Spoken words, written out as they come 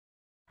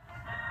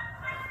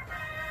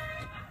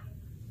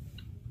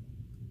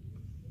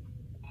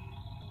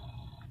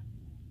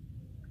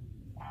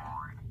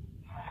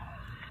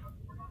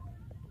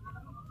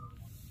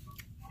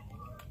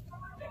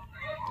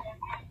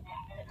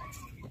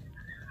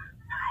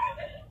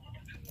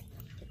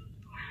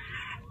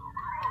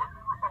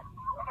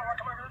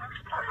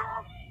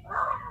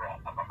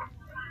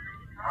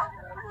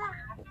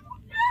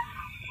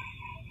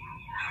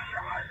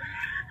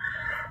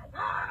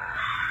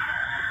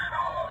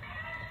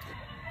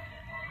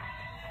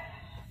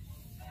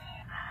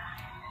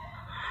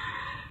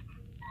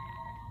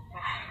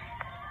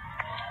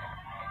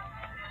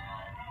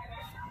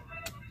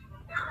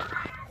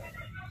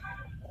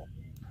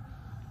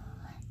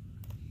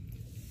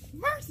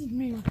is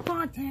me with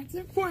contacts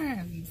and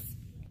friends.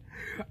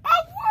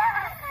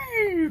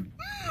 Away!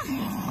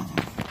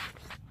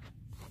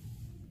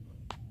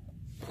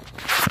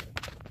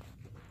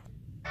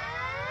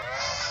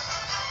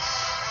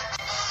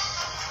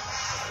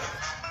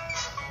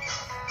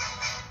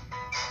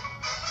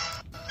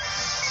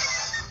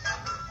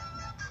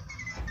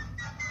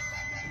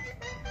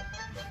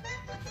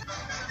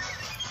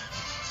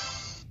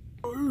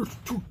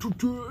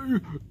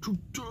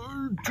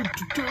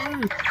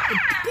 Today,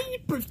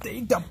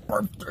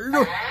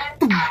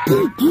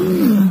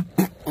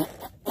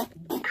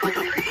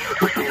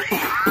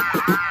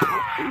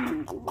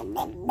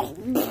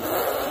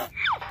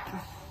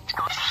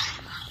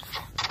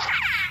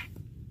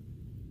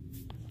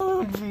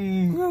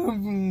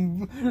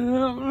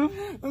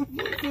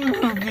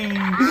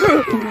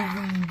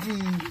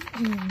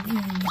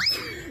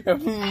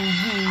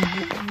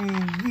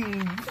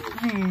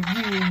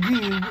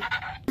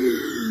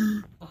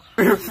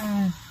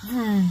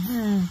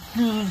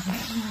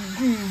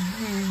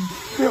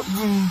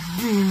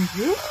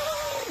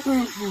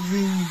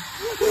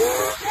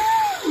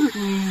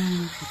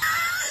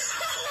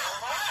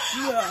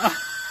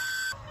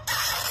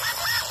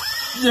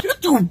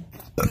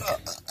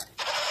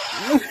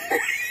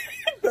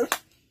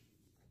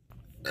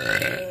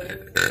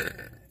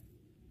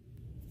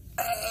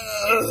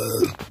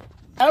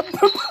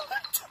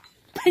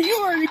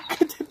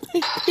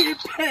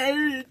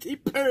 happy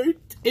birthday,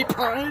 the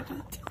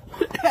birthday.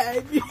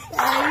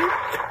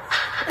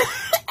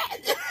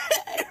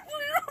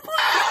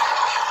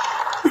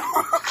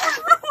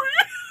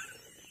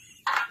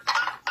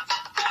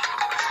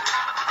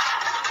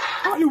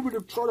 I would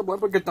have thought about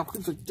it, but get the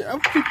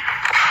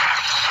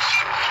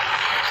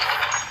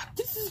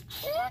This is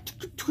cute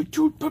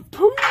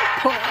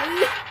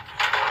pie.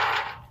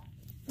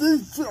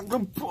 This is the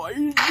pie.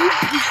 This is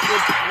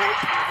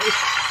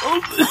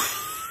the pie.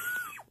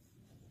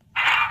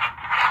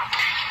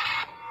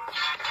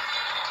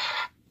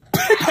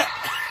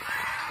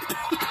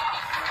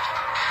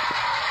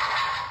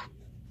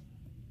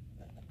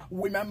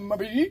 Remember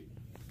me?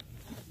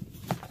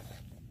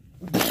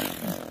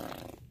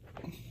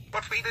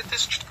 What we did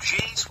this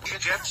cheese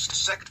just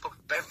sect of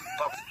bev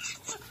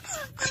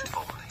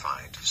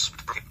find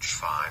bridge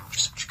fine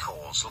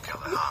causal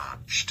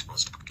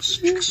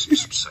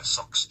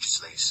socks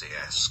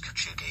slacs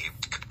chiggy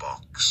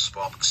box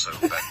box so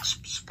bex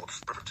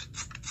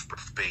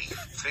b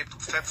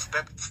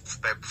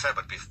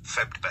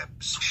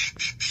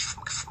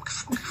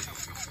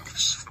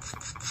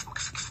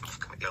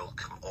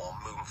ilk or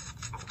move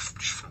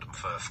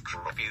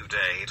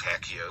Day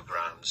Hekio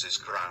grounds is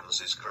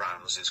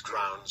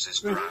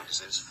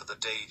for the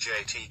day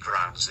JT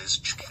grounds is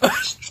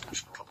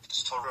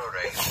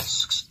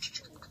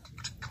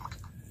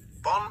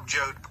Bon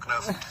Jode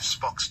Knov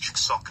Spox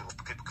Sock and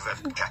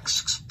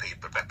Jacks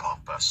Paper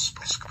Peppas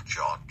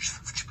George.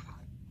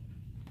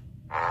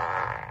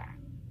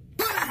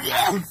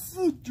 Yes,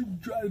 you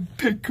try to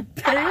pick a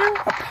pear.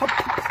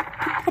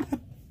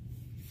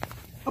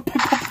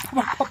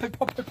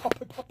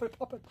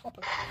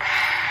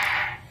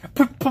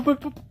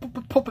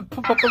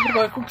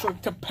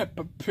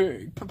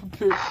 Peppa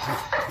Pig.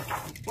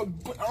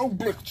 Oh,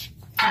 bitch.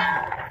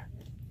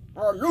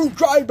 Are you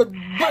trying to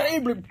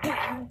baby?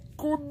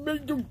 Could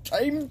make you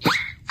tame?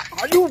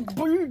 Are you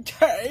being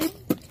tame?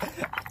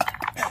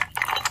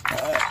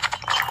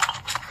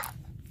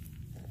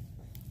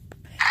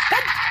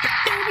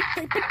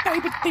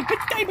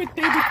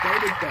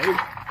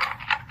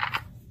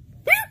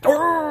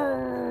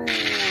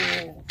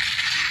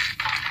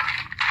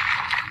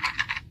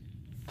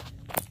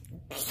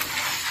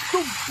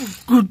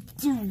 Good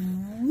to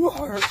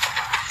work.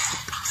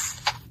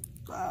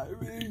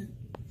 Sorry.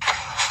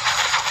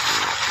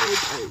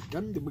 Okay,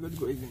 then we're gonna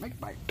go in the neck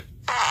bite.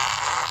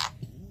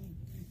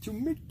 To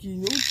make you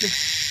know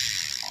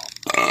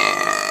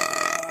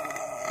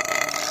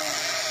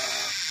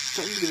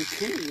the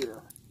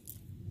clear.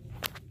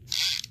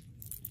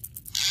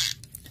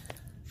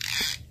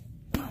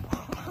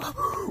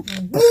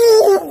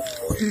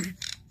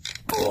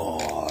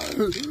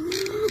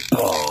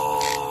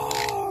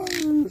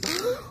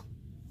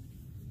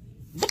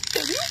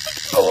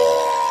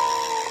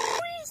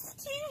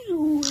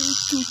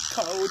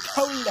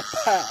 Hold the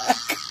pack.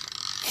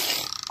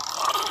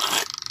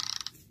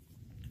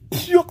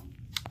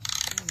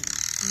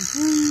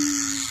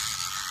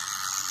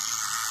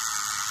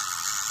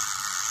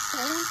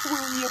 Don't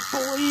worry,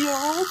 boy.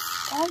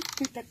 I'll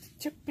get that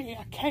chippy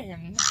I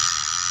can.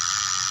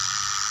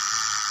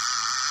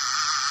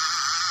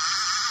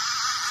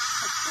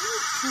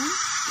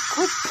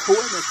 Could pour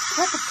in a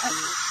capital.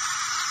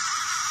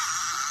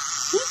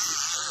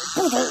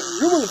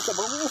 You will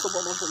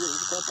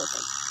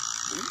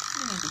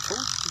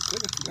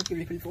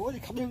before they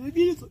come in with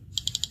you. Uncle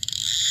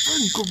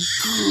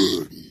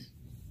Goody.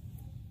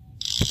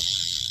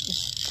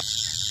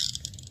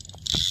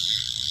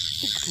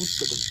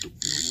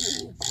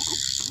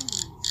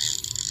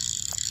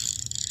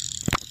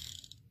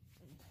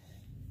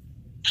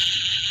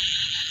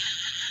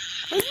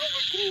 Are you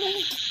looking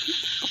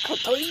at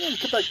Tiny,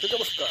 come back, take a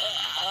look.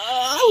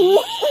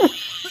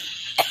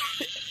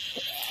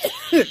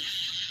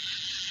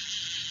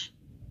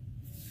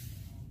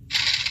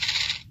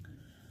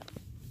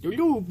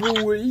 Hello,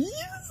 boys.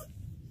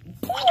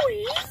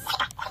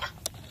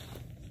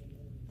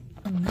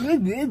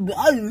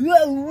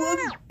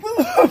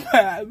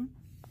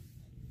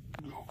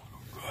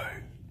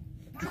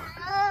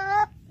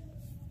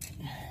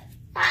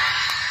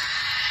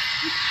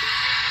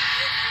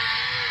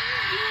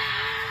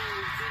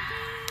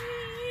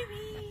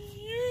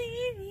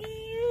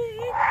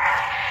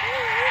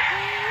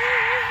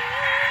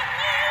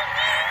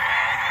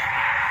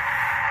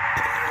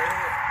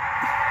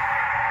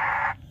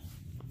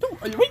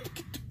 Are you ready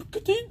to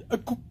get in?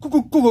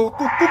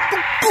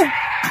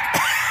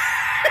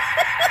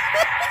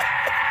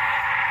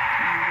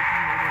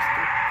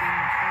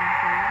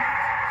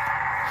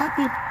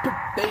 Happy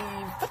birthday,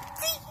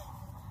 Futty!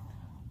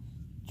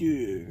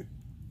 Yeah.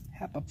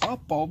 Have a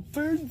pop on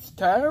Fern's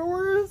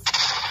Towers.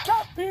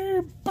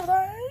 Happy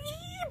birthday,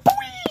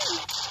 boy!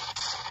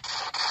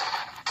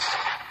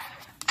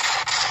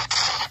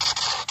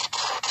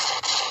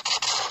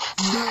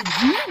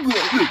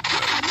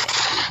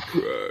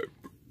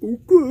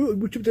 Okay,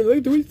 which of the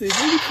light is this?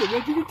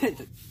 What do you take?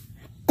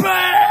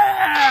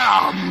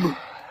 BAM!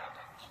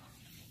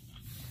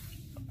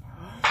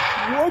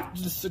 What?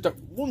 Just sit up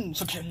 1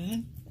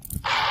 second.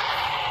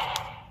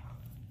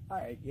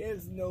 I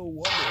guess no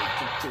wonder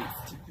it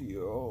tastes to be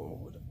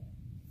old.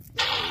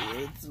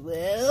 It's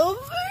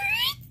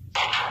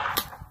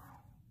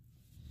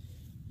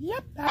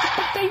Yep,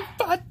 happy birthday,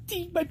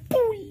 Futty, my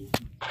boy.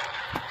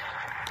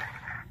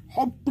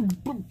 Happy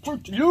birthday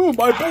to you,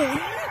 my boy.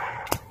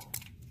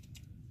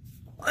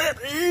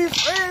 Happy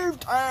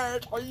birthday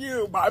to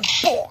you, my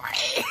boy.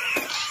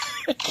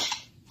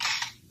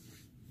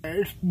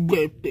 Happy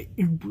birthday,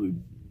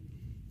 England.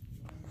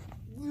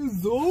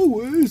 There's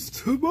always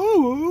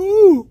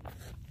tomorrow.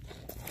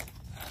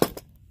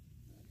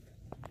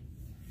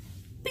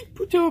 Big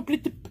put up,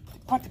 little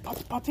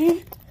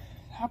party.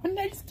 Have a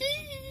nice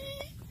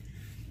day.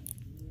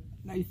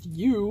 Nice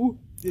you.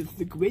 This is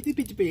the greatest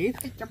picture base.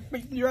 I can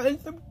make your eyes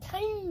so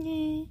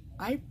tiny.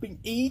 I've been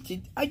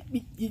eating.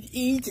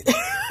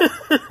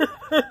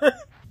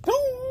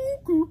 Oh,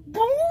 good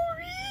boy.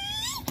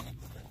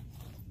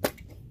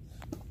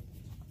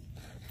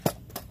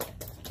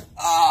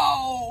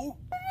 Oh,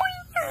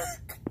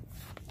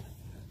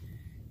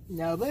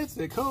 now that's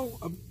the call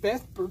of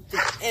best birthday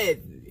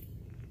ever.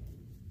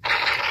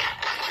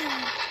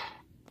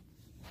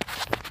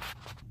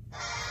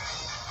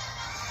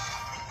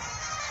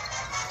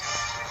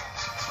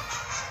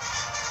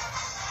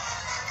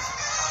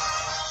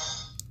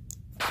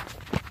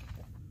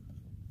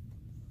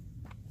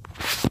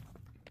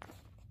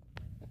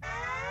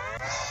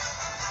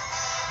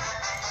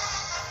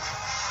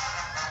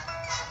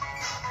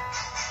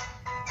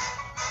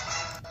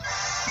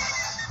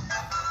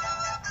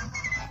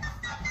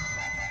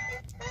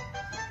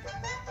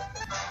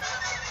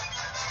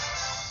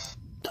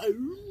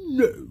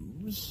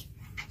 Nose.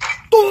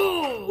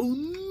 Oh,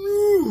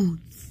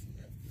 nose.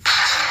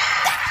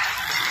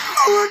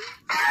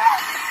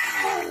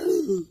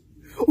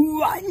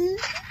 One.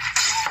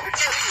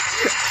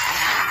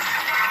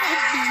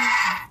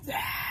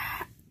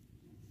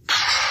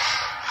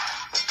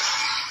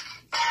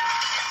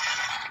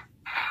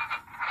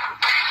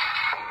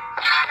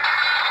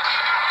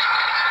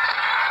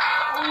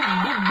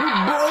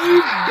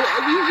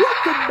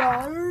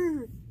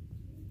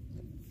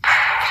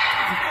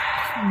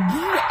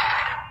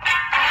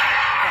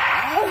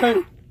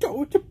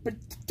 Go to bed.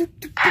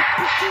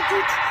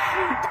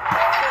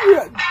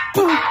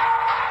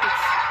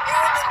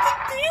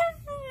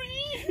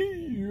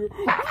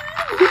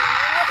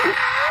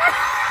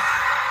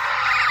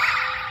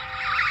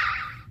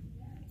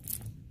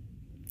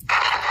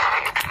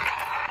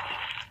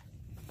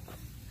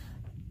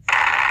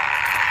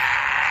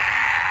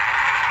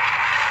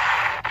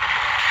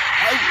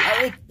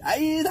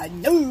 I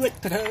know it.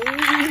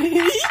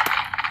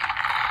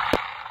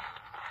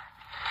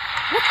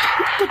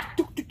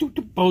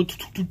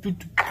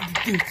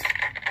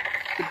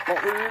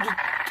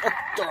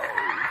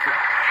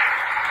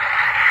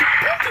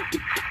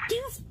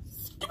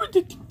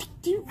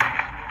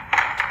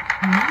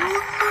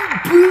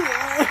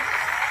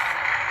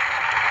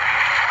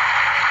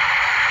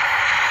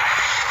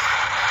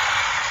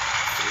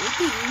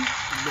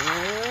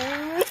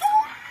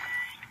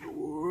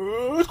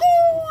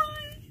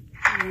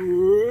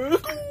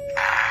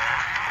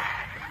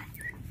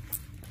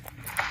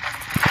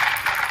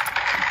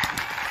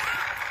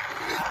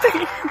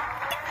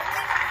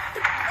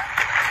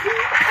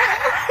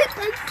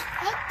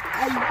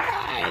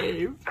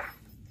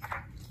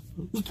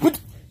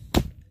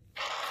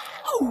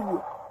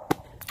 Ow!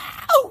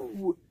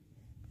 Ow!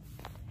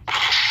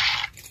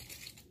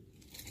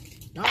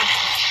 Not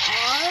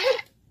hard.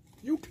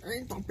 You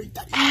can't beat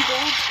the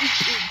evil.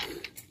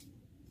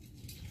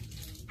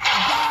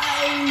 Die!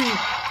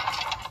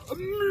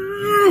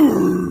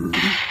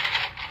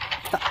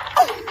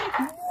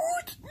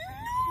 What? No!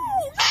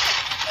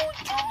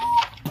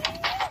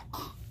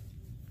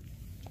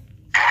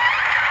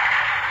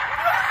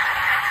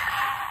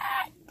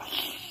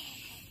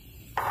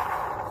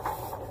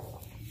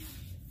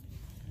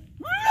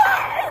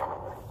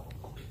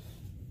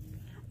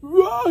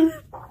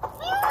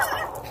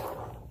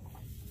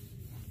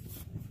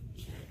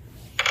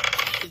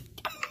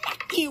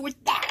 deal with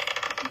that.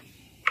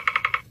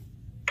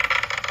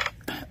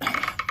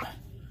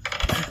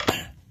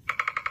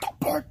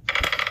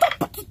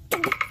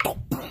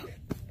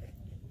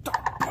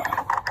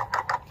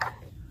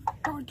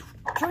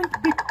 Trying to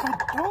be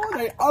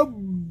controlled. A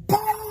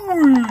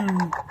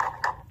boom.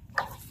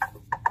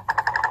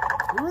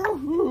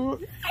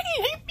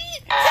 Hit me.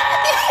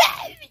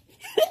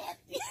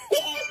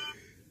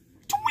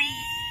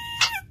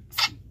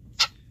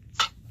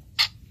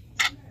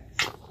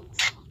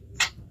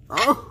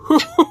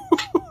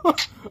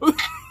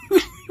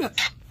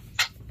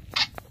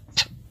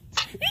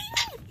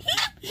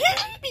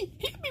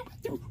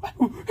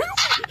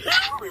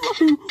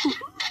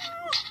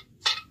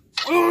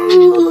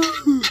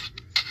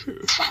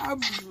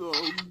 I'm so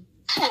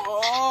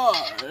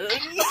bored.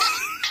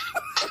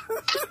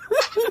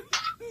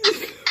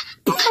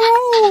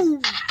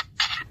 Boom!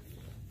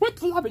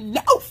 What's happening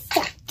now,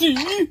 Futty?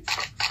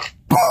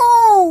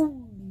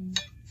 Boom!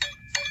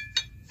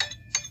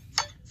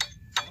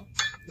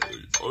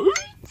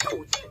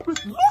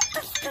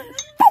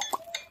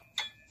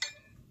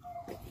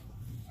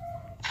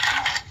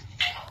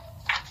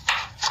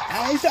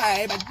 I'm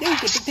sorry, but they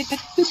get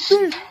the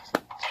bird.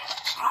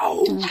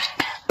 Ow!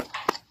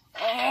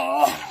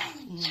 Oh!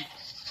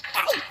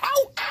 Ow,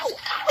 ow, ow,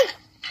 ow!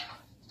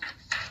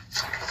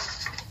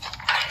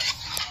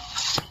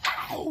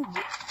 Ow!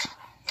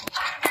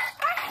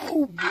 Ow!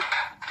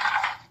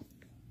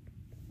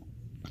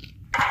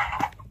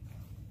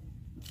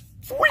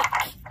 Freak!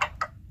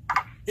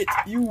 It's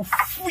you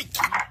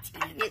freaky!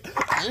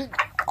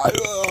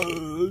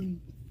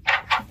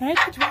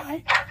 Let's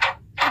try.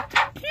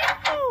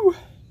 Pew!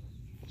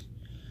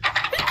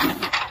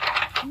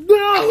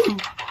 No!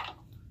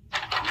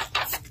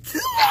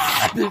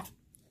 Stop it!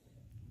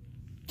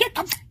 Here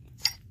comes.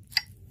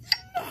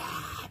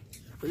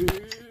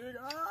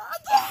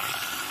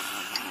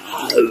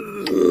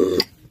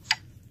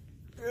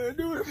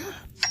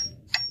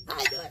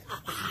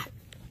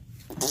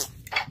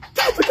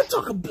 Don't forget to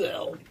talk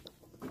about.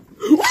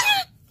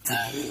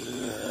 Okay.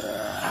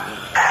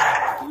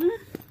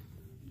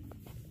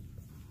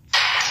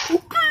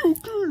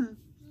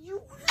 You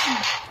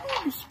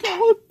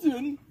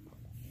skeleton.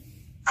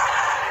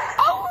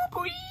 Oh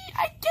boy,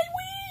 I can't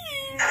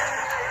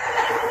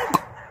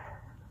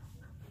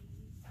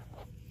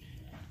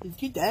win. Is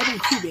your dad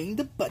including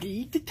the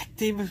buddy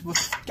detective?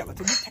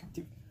 Skeleton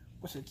detective.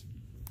 What's it?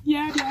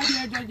 Yeah.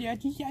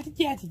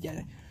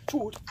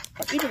 Short,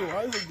 but even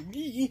wasn't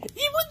me,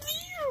 it was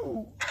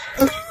you.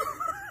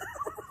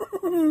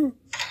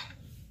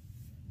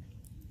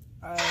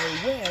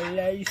 Well,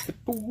 I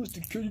suppose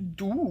it could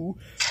do,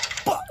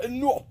 but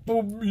not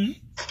for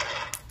me.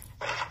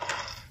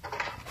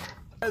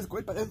 That's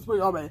great, but that's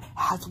what I mean.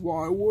 That's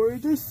what I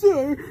wanted to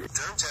say. Don't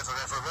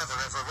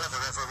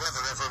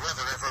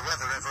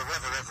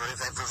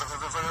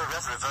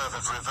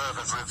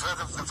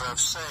ever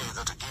say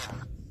that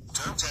again.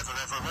 Don't ever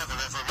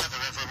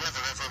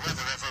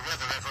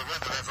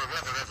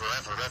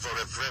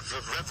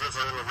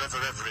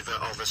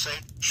of the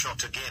same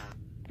shot again.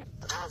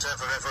 Don't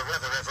ever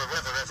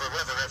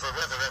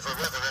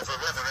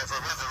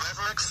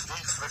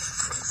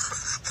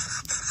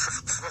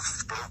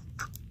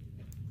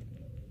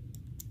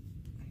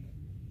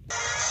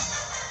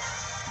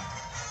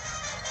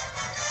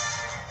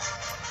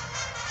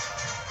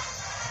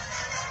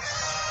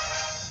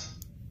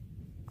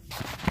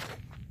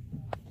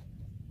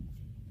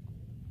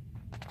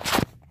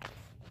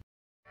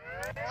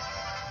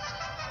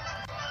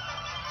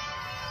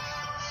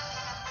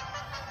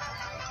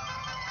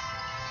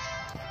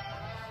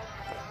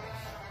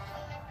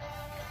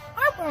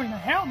I'm wearing a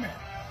helmet.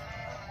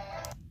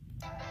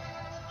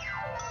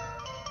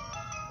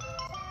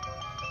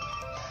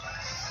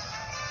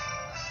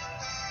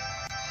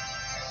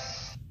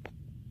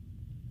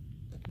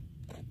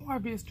 Why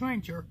be a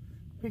stranger?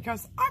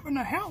 Because I'm in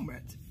a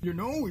helmet. You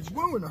know, he's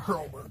wearing a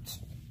helmet.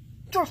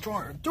 Just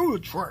trying to do the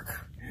trick.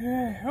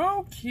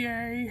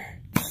 Okay.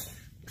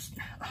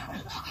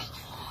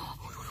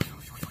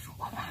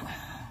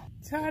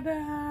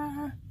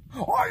 Ta-da!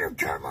 Are you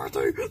kidding me?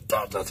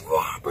 That is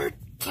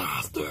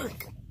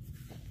fantastic!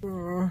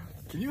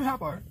 Can you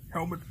have a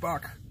helmet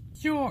back?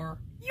 Sure.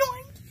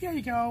 Yoink! Here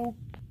you go.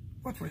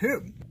 What's for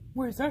him?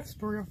 Where's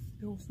extra of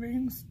those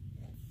things?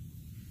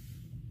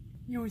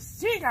 You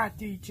see that,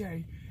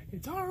 DJ?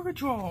 It's under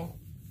control.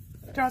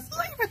 Just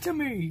leave it to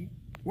me.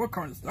 What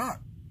kind is that,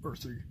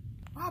 Percy?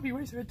 I'll be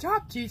waiting for the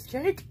top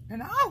cheesecake,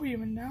 and I'll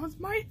even announce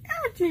my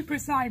energy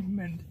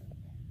assignment.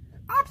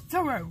 Up to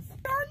the roof.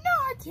 You're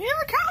not.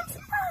 Here comes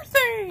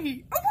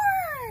Percy.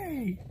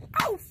 Away!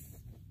 Oof!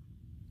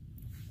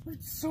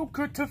 It's so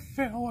good to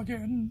fail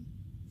again.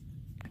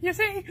 You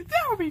see,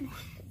 that would be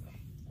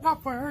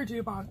not for heard you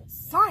about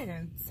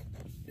science.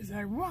 Is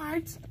that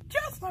right?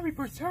 Just let me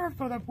preserve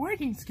for the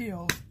breaking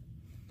skills.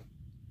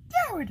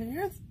 There it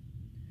is.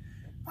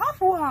 Au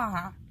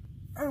revoir.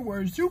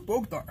 Anyways, you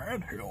broke the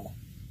anthill.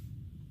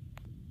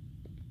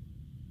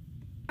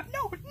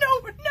 No.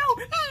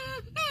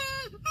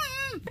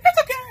 It's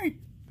okay.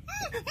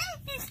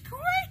 It's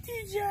great,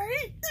 DJ.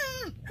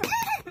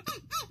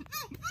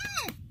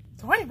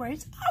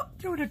 Anyways, I'll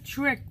do the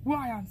trick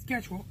right on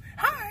schedule.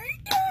 Hi,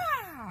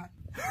 yeah!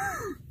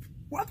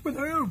 What's with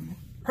him?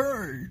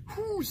 Hey,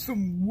 who's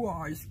some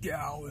wise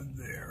gal in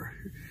there?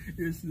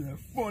 Isn't that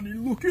funny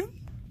looking?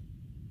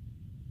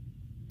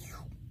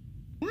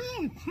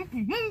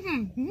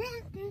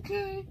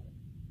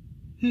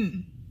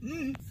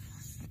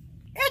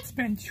 It's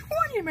been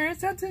 20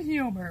 minutes into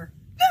humor.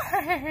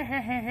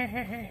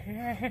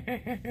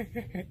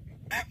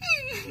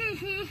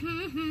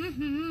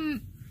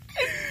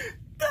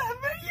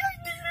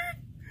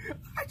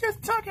 I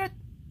just took it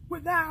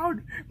without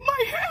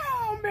my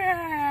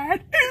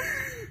helmet.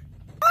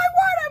 I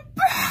want it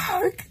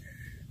back.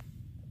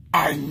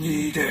 I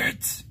need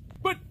it.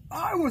 But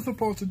I was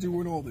supposed to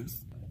do all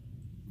this,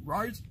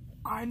 right?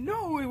 I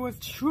know it was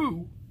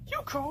true.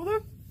 You called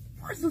it.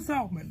 Where's the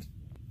settlement?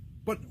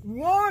 But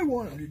what I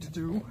wanted you to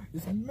do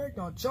is make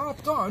our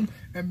job done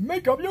and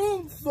make up your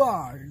own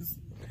size.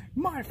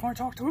 Mind if I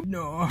talk to him?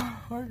 No,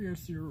 I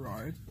guess you're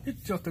right.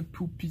 It's just a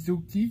poopy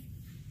zooty.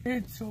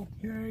 It's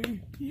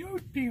okay. You're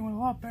doing a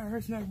lot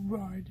better than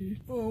I did.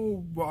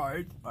 Oh,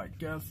 right. I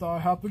guess I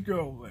have to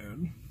go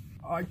then.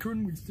 I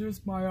couldn't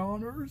resist my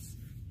honors.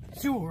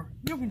 Sure,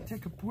 you can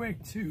take a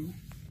break too.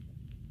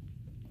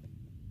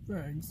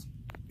 Thanks.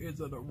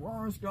 Is it a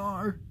wise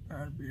guy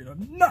and being a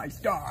nice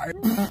guy?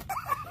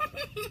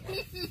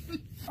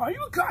 Are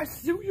you guys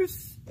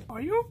serious? Are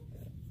you?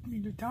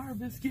 You're tired of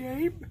this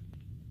game?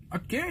 A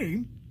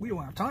game? We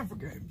don't have time for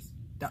games.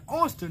 That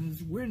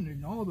Austin's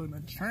winning all of them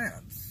a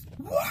chance.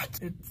 What?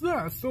 It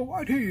says so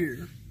right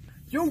here.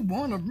 You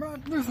want a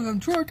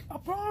magnificent trick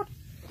about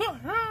the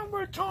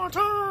hammer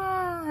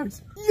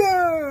tortoise?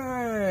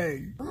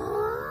 Yay!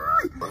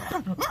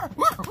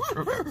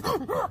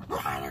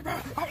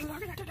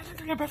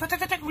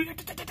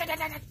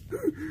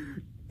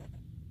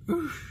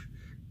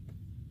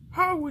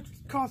 How much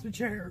cost a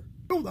chair?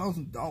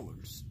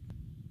 $2,000.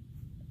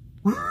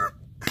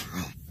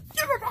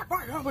 Give me back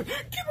my helmet!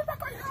 Give me back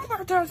my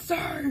helmet, I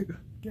say!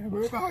 Give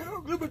me my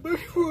helmet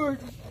before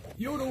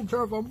you don't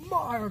have a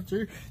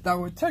mighty that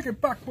would take it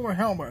back for my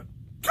helmet.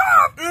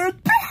 Give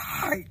it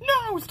back!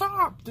 No,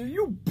 stop! Are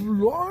you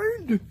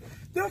blind?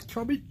 That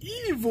can be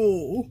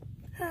evil.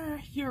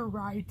 You're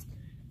right.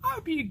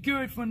 I'll be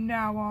good from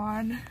now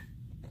on.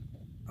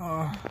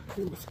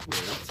 It was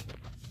great.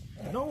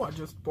 No, I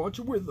just brought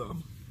you with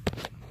them.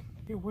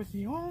 It was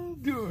your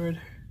own good.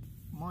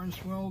 Might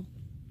as well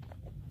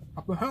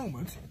have the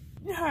helmet.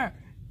 Yeah,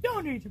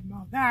 don't need to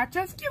know that.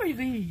 Just give me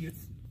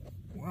these.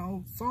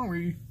 Well,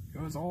 sorry.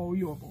 It was all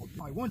your fault.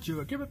 I want you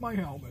to give it my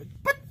helmet.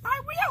 But I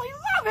really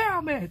love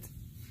helmets!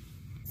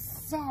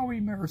 Sorry,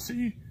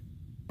 Mercy.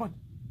 But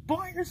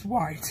black is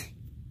white.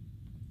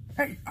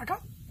 Hey, I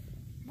got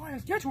my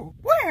schedule.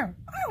 Where?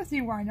 I don't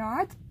see why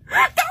not.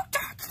 Don't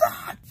touch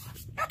that!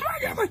 That's my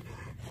helmet!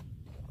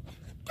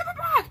 Give it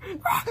back!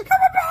 Give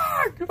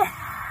it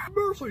back!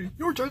 Mercy,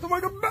 you're chasing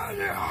like a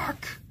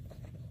maniac!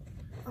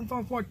 That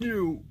sounds like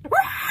you. Give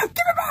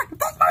it back!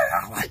 That's my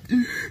helmet!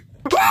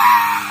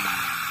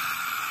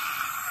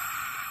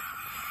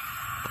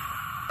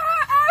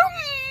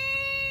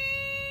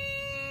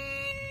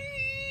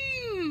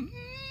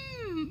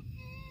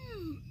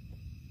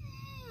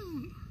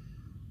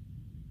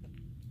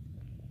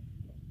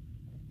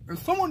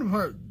 There's someone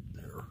hurt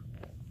there.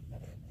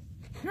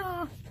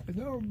 Yeah,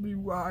 that would be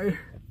why.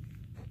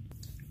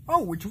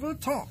 Oh, it's to the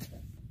top.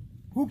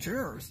 Who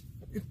cares?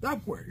 It's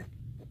that way.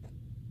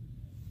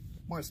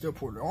 Might I still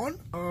put it on?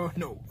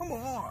 No. Come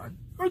on.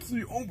 That's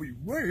the only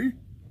way.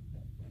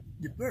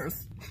 Get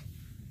this.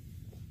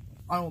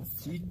 I don't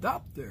see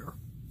that there.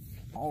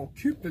 I'll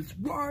keep this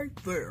right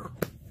there.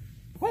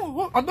 Oh,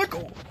 look, a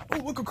nickel. Oh,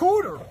 look, a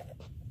quarter.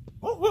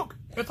 Oh, look,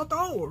 it's a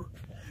dollar.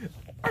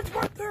 It's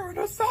right there in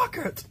the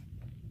socket.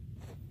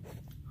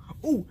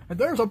 Oh, and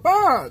there's a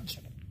badge.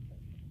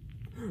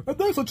 And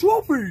there's a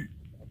trophy.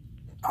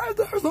 And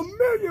there's a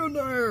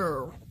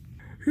millionaire.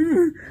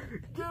 Give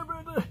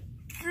it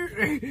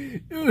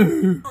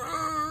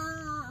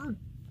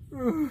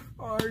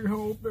I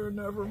hope they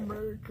never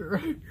make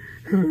it.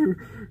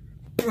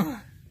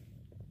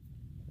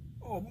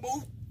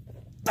 Almost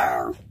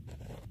there.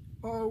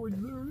 Oh, is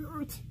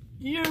there it?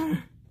 Yeah.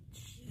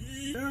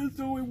 There's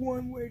only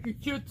one way to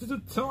get to the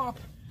top.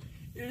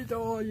 It's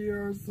all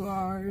your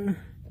side.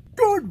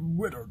 Good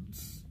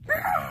riddance.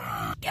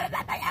 Give it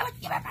back my helmet!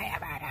 Give it my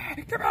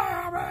helmet! Give it my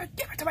helmet!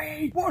 Give it to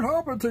me! What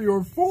happened to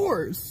your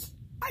voice?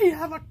 I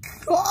have a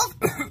cough!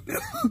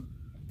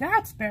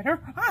 That's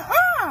better!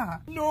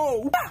 Aha!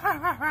 No!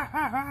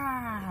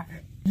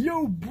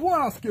 You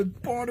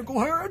blasted barnacle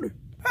head!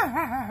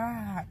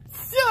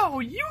 So,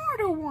 you're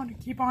the one to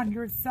keep on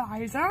your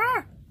size,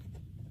 huh?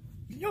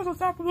 Use the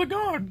top of the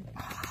gun!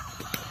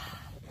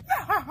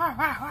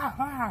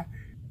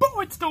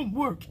 Bullets don't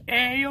work,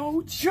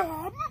 old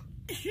chum!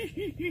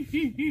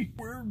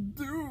 We're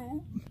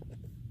doomed.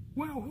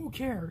 Well, who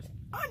cares?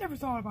 I never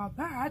thought about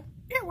that.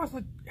 It was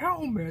a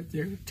helmet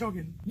they were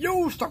tugging.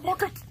 Use the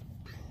bucket!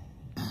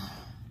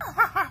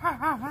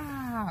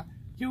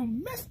 You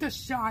missed the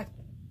shot,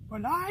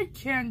 but I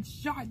can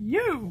shot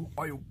you!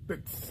 Oh, you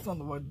big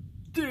son of a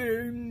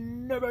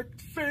mimic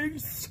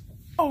face.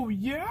 Oh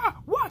yeah?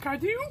 What can I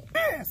do?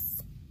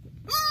 This!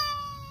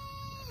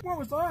 What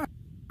was that?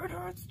 It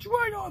hurts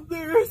straight on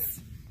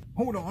this!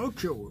 Hold on, I'll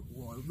kill it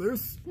with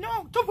this.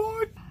 No, don't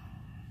avoid!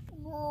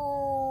 No!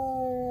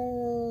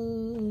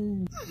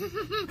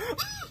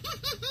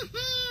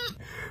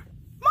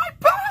 My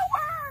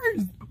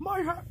powers!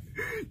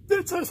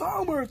 This is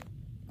helmet!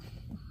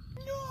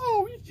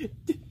 No!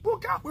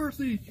 Look out,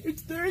 Mercy!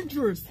 It's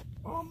dangerous!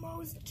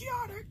 Almost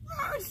got it!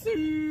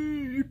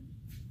 Mercy!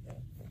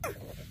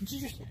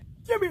 Just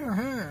give me a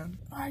hand!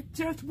 I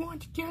just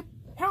want to get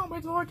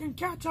helmet so I can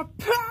catch a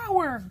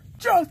power!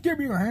 Just give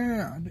me a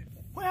hand!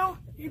 Well,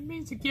 it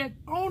means to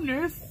get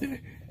bonus.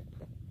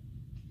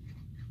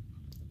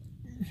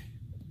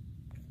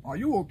 Are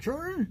you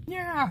okay?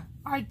 Yeah,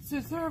 I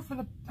deserve for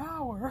the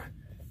power.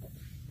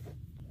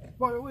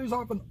 But at least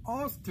I'm in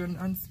Austin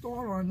and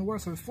Starline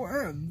was his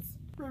friends.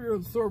 Maybe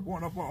he'll serve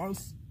one of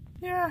us.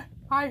 Yeah,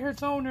 I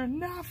his owner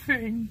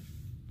nothing.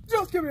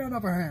 Just give me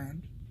another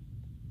hand.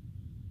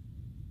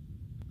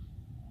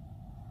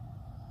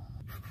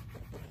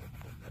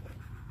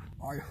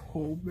 I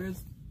hope it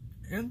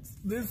ends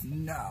this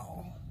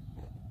now.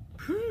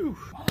 Phew.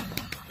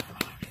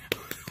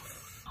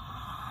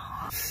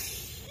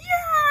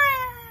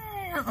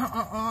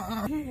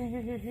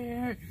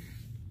 Yeah!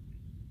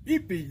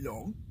 It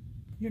belonged.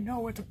 You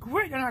know, it's a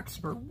great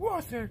expert,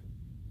 was it?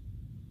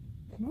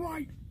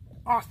 Right,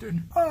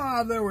 Austin.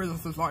 Ah, there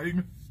was the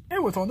sighting.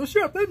 It was on the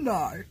ship, didn't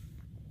I?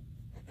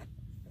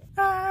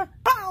 How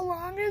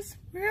long is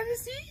where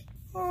is he?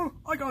 Oh,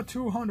 I got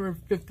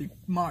 250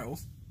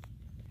 miles.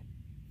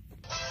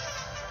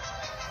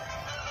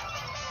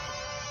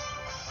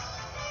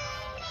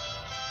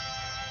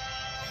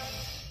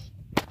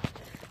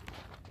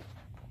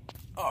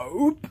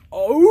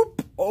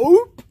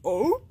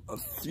 A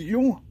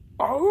seal.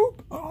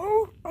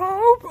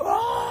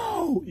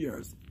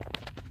 Yes.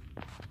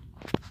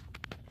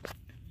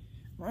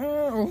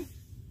 Well,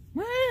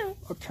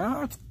 a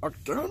cat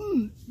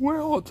again.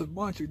 Well, it's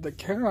watching the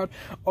cat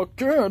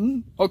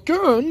again.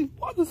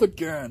 What is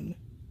again?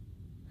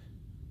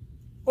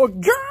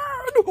 Again?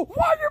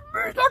 Why you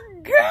mean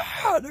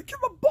again? It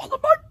came upon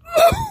my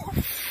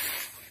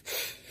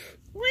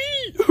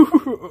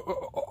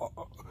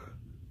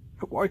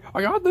Why,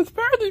 I got this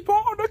fancy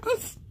paw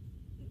necklace.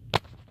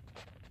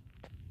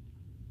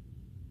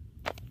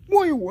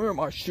 Why you wear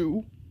my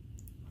shoe?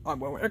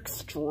 I'm an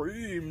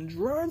extreme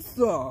dress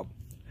up.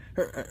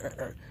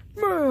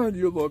 Man,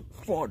 you look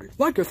funny,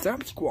 like a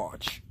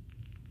Sasquatch.